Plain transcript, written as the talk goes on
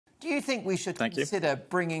Do you think we should consider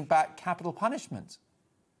bringing back capital punishment?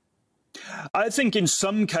 I think in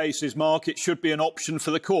some cases, Mark, it should be an option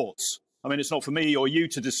for the courts. I mean, it's not for me or you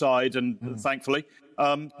to decide, and thankfully,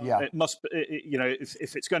 it must.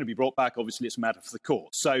 If it's going to be brought back, obviously it's a matter for the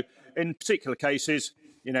courts. So, in particular cases,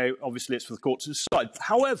 obviously it's for the courts to decide.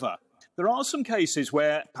 However, there are some cases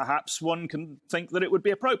where perhaps one can think that it would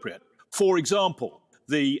be appropriate. For example,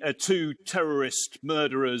 the two terrorist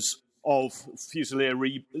murderers of Fusilier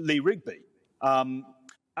Lee Rigby.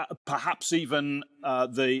 Perhaps even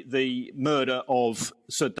the murder of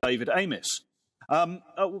Sir David Amis.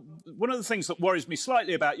 One of the things that worries me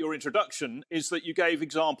slightly about your introduction is that you gave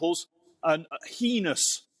examples, and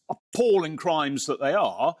heinous, appalling crimes that they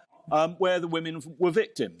are, where the women were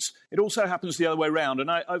victims. It also happens the other way around, and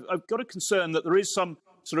I've got a concern that there is some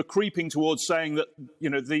sort of creeping towards saying that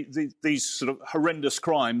these sort of horrendous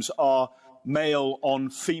crimes are male on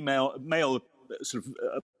female, male sort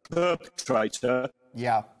of perpetrator.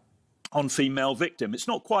 Yeah. On female victim. It's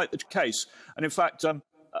not quite the case. And in fact,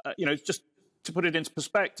 just to put it into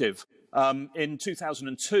perspective, in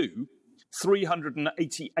 2002,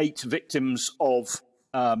 388 victims of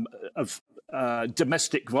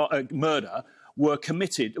domestic murder were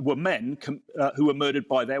men who were murdered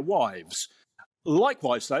by their wives.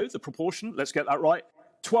 Likewise, though, the proportion, let's get that right,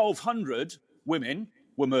 1,200 women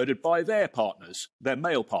were murdered by their partners, their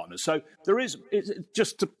male partners. So there is,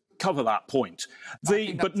 just to cover that point.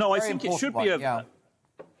 But no, I think it should be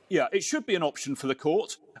it should be an option for the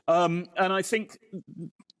court. And I think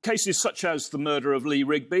cases such as the murder of Lee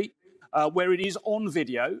Rigby, where it is on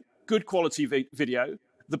video, good quality video,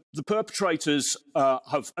 the perpetrators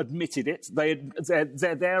have admitted it.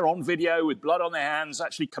 They're there on video with blood on their hands,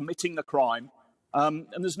 actually committing the crime, and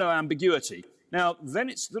there's no ambiguity. Now,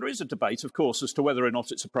 then there is a debate, of course, as to whether or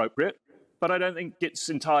not it's appropriate. But I don't think it's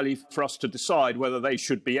entirely for us to decide whether they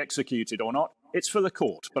should be executed or not. It's for the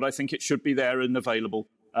court, but I think it should be there and available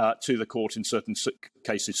to the court in certain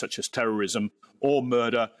cases such as terrorism or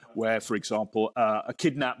murder, where, for example, a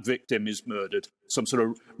kidnapped victim is murdered, some sort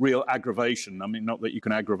of real aggravation. I mean, not that you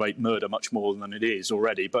can aggravate murder much more than it is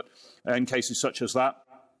already, but in cases such as that,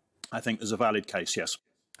 I think there's a valid case, yes.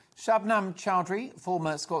 Shabnam Chowdhury,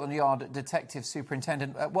 former Scotland Yard Detective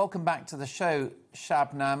Superintendent. Welcome back to the show,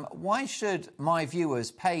 Shabnam. Why should my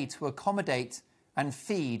viewers pay to accommodate and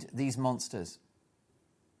feed these monsters?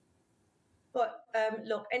 Well,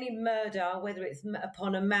 look, any murder, whether it's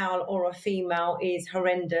upon a male or a female, is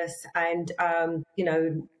horrendous. And,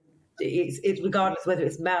 it's regardless whether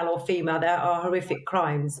it's male or female, there are horrific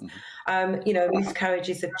crimes.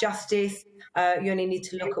 Miscarriages of justice. You only need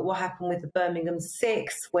to look at what happened with the Birmingham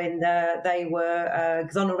Six when they were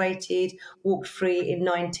exonerated, walked free in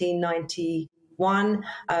 1991.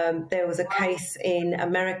 There was a case in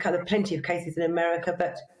America, there are plenty of cases in America,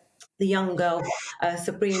 but the young girl,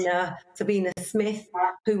 Sabina Smith,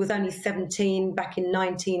 who was only 17 back in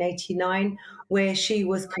 1989, where she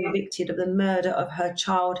was convicted of the murder of her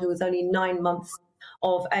child, who was only 9 months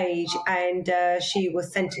of age, and she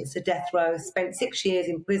was sentenced to death row, spent 6 years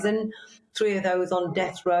in prison, 3 of those on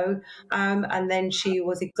death row, and then she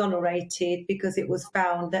was exonerated because it was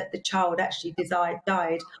found that the child actually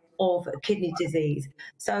died of kidney disease.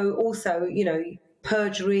 So also,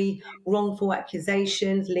 perjury, wrongful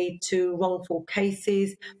accusations lead to wrongful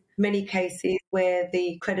cases. Many cases where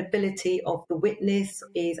the credibility of the witness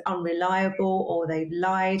is unreliable or they've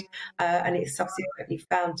lied, and it's subsequently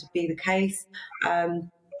found to be the case.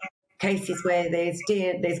 Cases where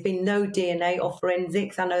there's been no DNA or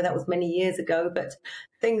forensics. I know that was many years ago, but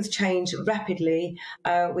things change rapidly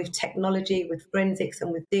with technology, with forensics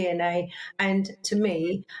and with DNA. And to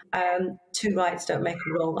me, two rights don't make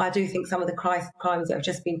a wrong. I do think some of the crimes that have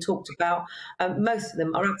just been talked about, most of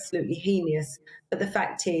them are absolutely heinous. But the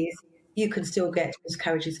fact is, you can still get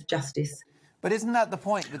miscarriages of justice. But isn't that the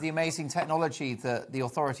point with the amazing technology that the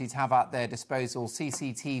authorities have at their disposal?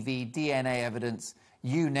 CCTV, DNA evidence,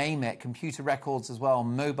 you name it, computer records as well,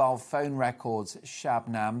 mobile phone records,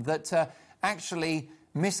 Shabnam, that actually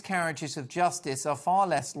miscarriages of justice are far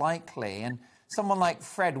less likely, and someone like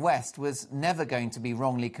Fred West was never going to be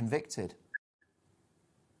wrongly convicted.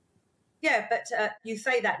 Yeah, but you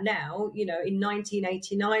say that now, in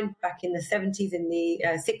 1989, back in the 70s, in the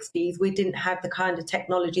 60s, we didn't have the kind of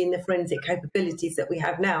technology and the forensic capabilities that we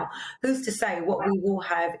have now. Who's to say what we will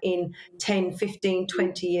have in 10, 15,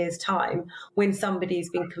 20 years' time when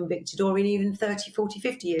somebody's been convicted, or in even 30, 40,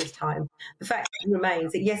 50 years' time? The fact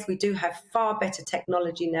remains that, yes, we do have far better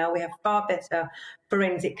technology now. We have far better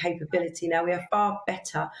forensic capability now. We have far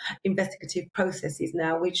better investigative processes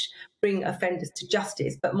now, which bring offenders to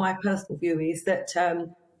justice. But my personal view is that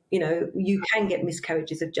you can get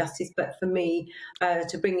miscarriages of justice, but for me,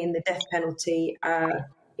 to bring in the death penalty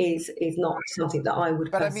is not something that I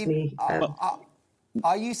would personally.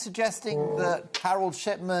 Are you suggesting that Harold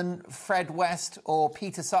Shipman, Fred West, or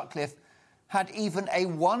Peter Sutcliffe had even a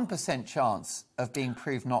 1% chance of being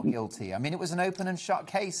proved not guilty? I mean, it was an open and shut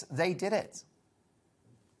case. They did it.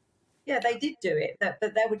 Yeah, they did do it, but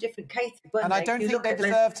they were different cases, weren't and they? I don't think they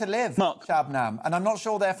deserve to live, Shabnam. And I'm not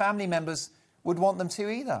sure their family members would want them to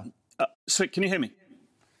either. So, can you hear me?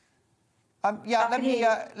 Yeah,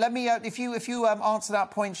 let me. If you answer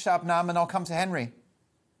that point, Shabnam, and I'll come to Henry.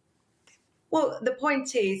 Well, the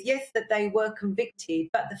point is, yes, that they were convicted,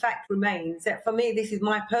 but the fact remains that, for me, this is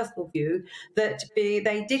my personal view, that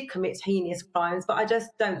they did commit heinous crimes, but I just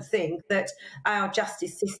don't think that our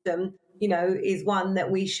justice system, is one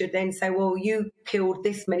that we should then say, well, you killed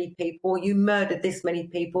this many people, you murdered this many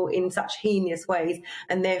people in such heinous ways,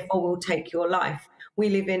 and therefore we'll take your life. We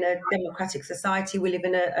live in a democratic society. We live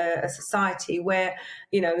in a society where,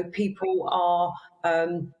 people are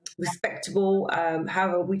respectable,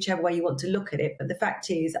 whichever way you want to look at it. But the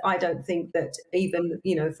fact is, I don't think that even,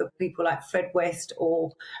 for people like Fred West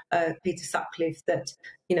or Peter Sutcliffe, that,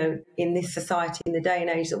 in this society, in the day and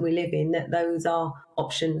age that we live in, that those are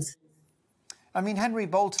options. I mean, Henry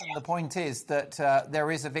Bolton, the point is that there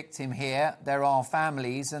is a victim here, there are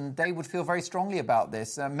families, and they would feel very strongly about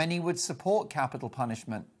this. Many would support capital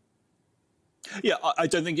punishment. Yeah, I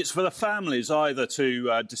don't think it's for the families either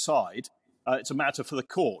to decide. It's a matter for the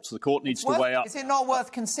court. The court needs to weigh up. Is it not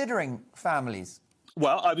worth considering families?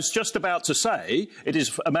 Well, I was just about to say it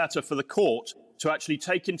is a matter for the court to actually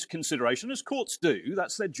take into consideration, as courts do,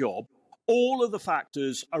 that's their job, all of the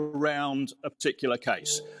factors around a particular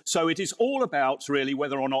case. So it is all about really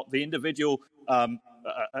whether or not the individual,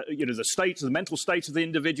 the mental state of the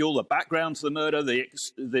individual, the background to the murder, the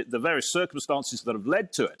various circumstances that have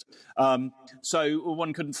led to it. So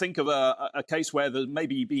one couldn't think of a case where there's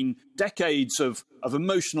maybe been decades of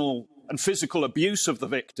emotional and physical abuse of the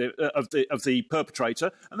victim, of the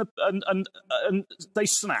perpetrator, and they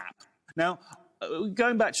snap. Now,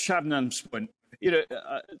 going back to Shabnam's point, to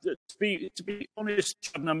be honest,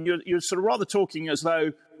 Shabnam, you're sort of rather talking as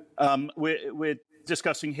though we're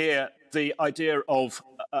discussing here the idea of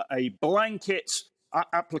a blanket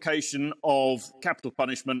application of capital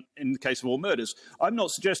punishment in the case of all murders. I'm not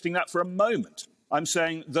suggesting that for a moment. I'm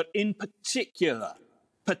saying that in particular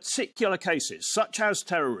cases, such as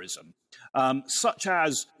terrorism, such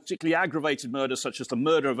as particularly aggravated murder, such as the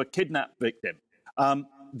murder of a kidnapped victim,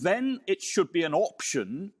 then it should be an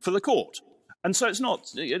option for the court. And so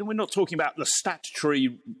we're not talking about the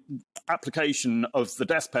statutory application of the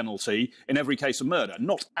death penalty in every case of murder.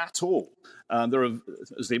 Not at all. There are,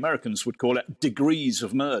 as the Americans would call it, degrees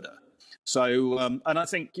of murder. So, and I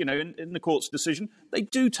think, in the court's decision, they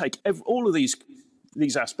do take all of these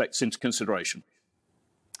aspects into consideration.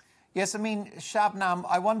 Yes, I mean, Shabnam,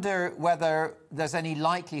 I wonder whether there's any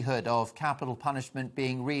likelihood of capital punishment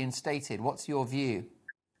being reinstated. What's your view?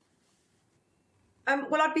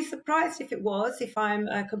 Well, I'd be surprised if it was, if I'm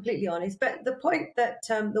completely honest. But the point that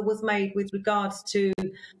was made with regards to,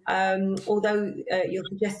 although your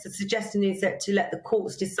suggestion is that to let the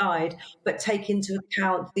courts decide, but take into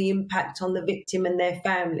account the impact on the victim and their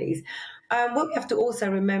families. What we have to also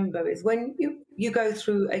remember is when you go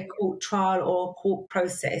through a court trial or a court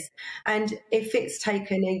process, and if it's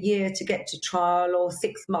taken a year to get to trial or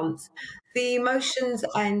 6 months, the emotions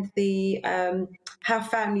and the how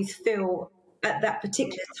families feel at that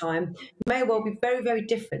particular time may well be very, very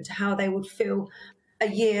different to how they would feel a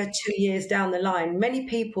year, 2 years down the line. Many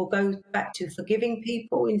people go back to forgiving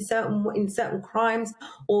people in certain crimes,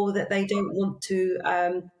 or that they don't want to,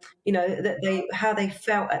 how they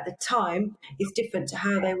felt at the time is different to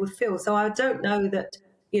how they would feel. So I don't know that,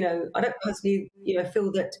 I don't personally,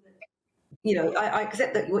 feel that, I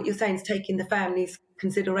accept that what you're saying is taking the family's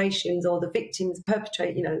considerations or the victims,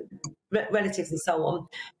 relatives and so on.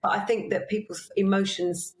 But I think that people's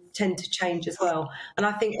emotions tend to change as well. And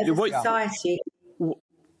I think as a society...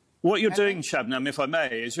 What you're doing, Shabnam, if I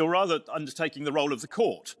may, is you're rather undertaking the role of the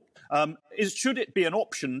court. Should it be an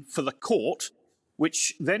option for the court,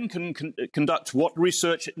 which then can conduct what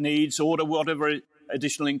research it needs, order whatever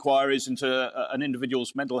additional inquiries into an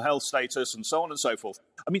individual's mental health status and so on and so forth.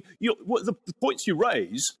 I mean, the points you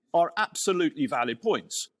raise are absolutely valid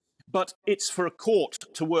points, but it's for a court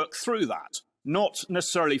to work through that, not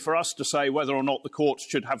necessarily for us to say whether or not the court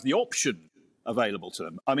should have the option available to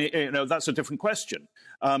them. I mean, that's a different question.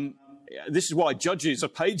 This is why judges are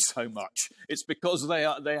paid so much. It's because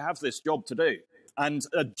they have this job to do. And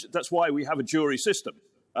that's why we have a jury system.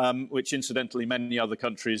 which incidentally many other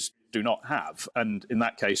countries do not have. And in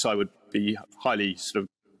that case, I would be highly sort of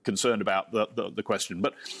concerned about the question.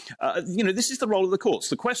 But, this is the role of the courts.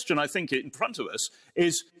 The question, I think, in front of us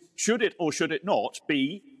is, should it or should it not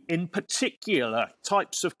be, in particular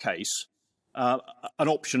types of case, an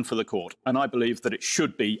option for the court? And I believe that it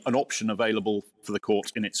should be an option available for the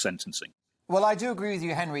court in its sentencing. Well, I do agree with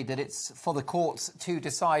you, Henry, that it's for the courts to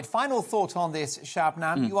decide. Final thought on this,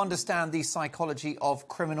 Shabnam. You understand the psychology of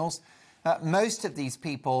criminals. Most of these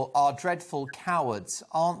people are dreadful cowards,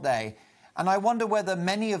 aren't they? And I wonder whether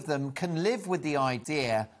many of them can live with the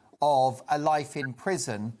idea of a life in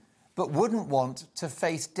prison, but wouldn't want to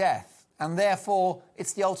face death. And therefore,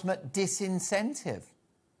 it's the ultimate disincentive.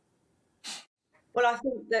 Well, I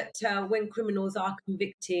think that when criminals are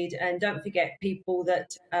convicted, and don't forget, people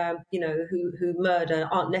that, who murder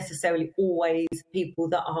aren't necessarily always people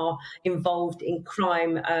that are involved in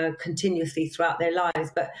crime continuously throughout their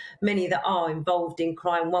lives, but many that are involved in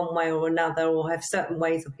crime one way or another, or have certain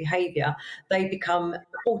ways of behaviour, they become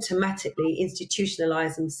automatically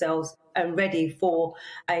institutionalise themselves and ready for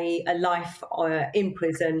a life in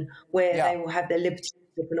prison where they will have their liberty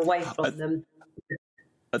taken away from them.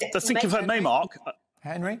 I think, if I may, Mark,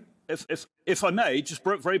 Henry, if I may, just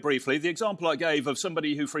very briefly, the example I gave of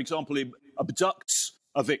somebody who, for example, abducts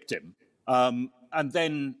a victim and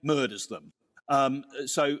then murders them.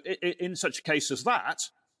 So, in such a case as that,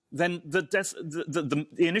 then the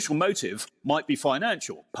initial motive might be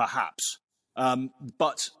financial, perhaps,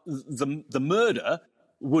 but the murder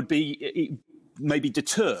would be maybe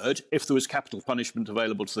deterred if there was capital punishment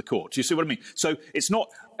available to the court. Do you see what I mean? So it's not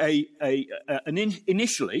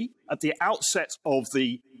initially, at the outset of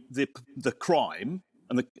the crime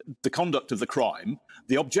and the conduct of the crime,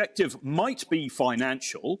 the objective might be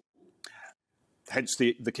financial, hence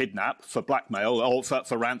the kidnap for blackmail or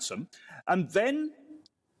for ransom, and then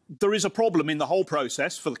there is a problem in the whole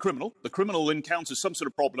process for the criminal. The criminal encounters some sort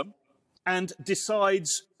of problem and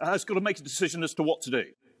has got to make a decision as to what to do.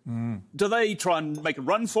 Do they try and make a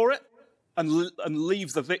run for it and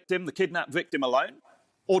leave the victim, the kidnapped victim, alone?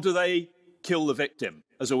 Or do they kill the victim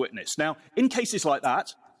as a witness? Now, in cases like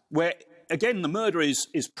that, where, again, the murder is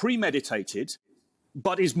premeditated,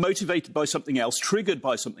 but is motivated by something else, triggered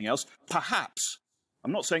by something else, perhaps,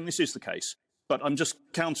 I'm not saying this is the case, but I'm just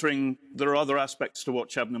countering, there are other aspects to what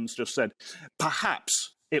Shabnam's just said,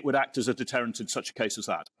 perhaps it would act as a deterrent in such a case as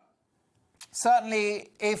that. Certainly,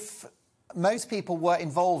 if most people were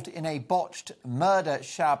involved in a botched murder,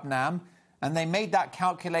 Shabnam, and they made that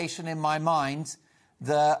calculation in my mind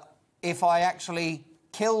that if I actually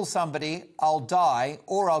kill somebody, I'll die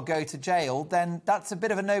or I'll go to jail, then that's a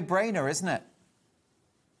bit of a no-brainer, isn't it?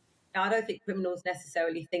 I don't think criminals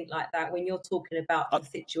necessarily think like that. When you're talking about the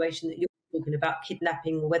situation that you're talking about,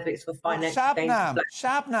 kidnapping, or whether it's for financial gain.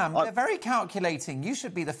 Shabnam, they're very calculating. You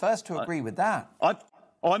should be the first to agree with that.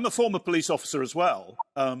 I'm a former police officer as well,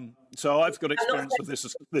 so I've got experience of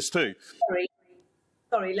this too.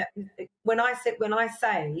 Sorry. When I say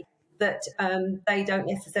that they don't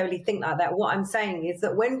necessarily think like that, what I'm saying is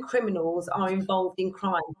that when criminals are involved in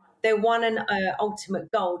crime, their one and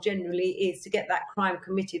ultimate goal generally is to get that crime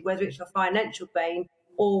committed, whether it's for financial gain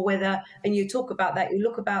or whether. And you talk about that. You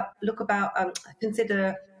look about.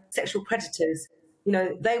 Consider sexual predators. You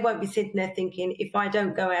know, they won't be sitting there thinking, if I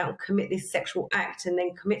don't go out and commit this sexual act and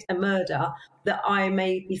then commit a murder, that I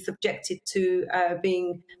may be subjected to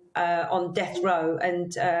being on death row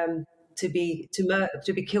and to be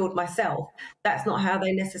killed myself. That's not how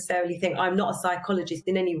they necessarily think. I'm not a psychologist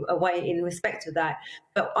in any way in respect to that,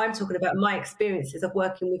 but I'm talking about my experiences of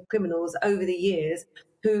working with criminals over the years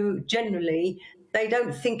who generally, they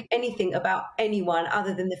don't think anything about anyone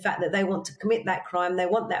other than the fact that they want to commit that crime. They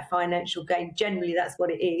want that financial gain. Generally, that's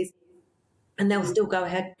what it is. And they'll still go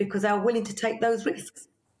ahead because they're willing to take those risks.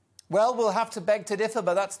 Well, we'll have to beg to differ,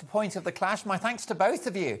 but that's the point of the clash. My thanks to both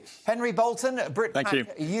of you. Henry Bolton,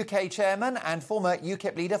 BritPac UK chairman and former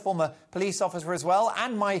UKIP leader, former police officer as well.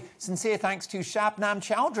 And my sincere thanks to Shabnam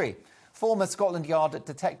Chowdhury, former Scotland Yard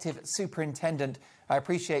detective superintendent. I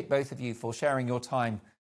appreciate both of you for sharing your time.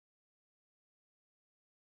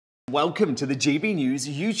 Welcome to the GB News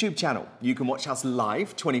YouTube channel. You can watch us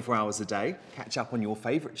live 24 hours a day, catch up on your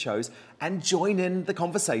favourite shows and join in the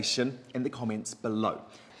conversation in the comments below.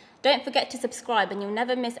 Don't forget to subscribe and you'll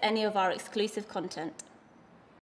never miss any of our exclusive content.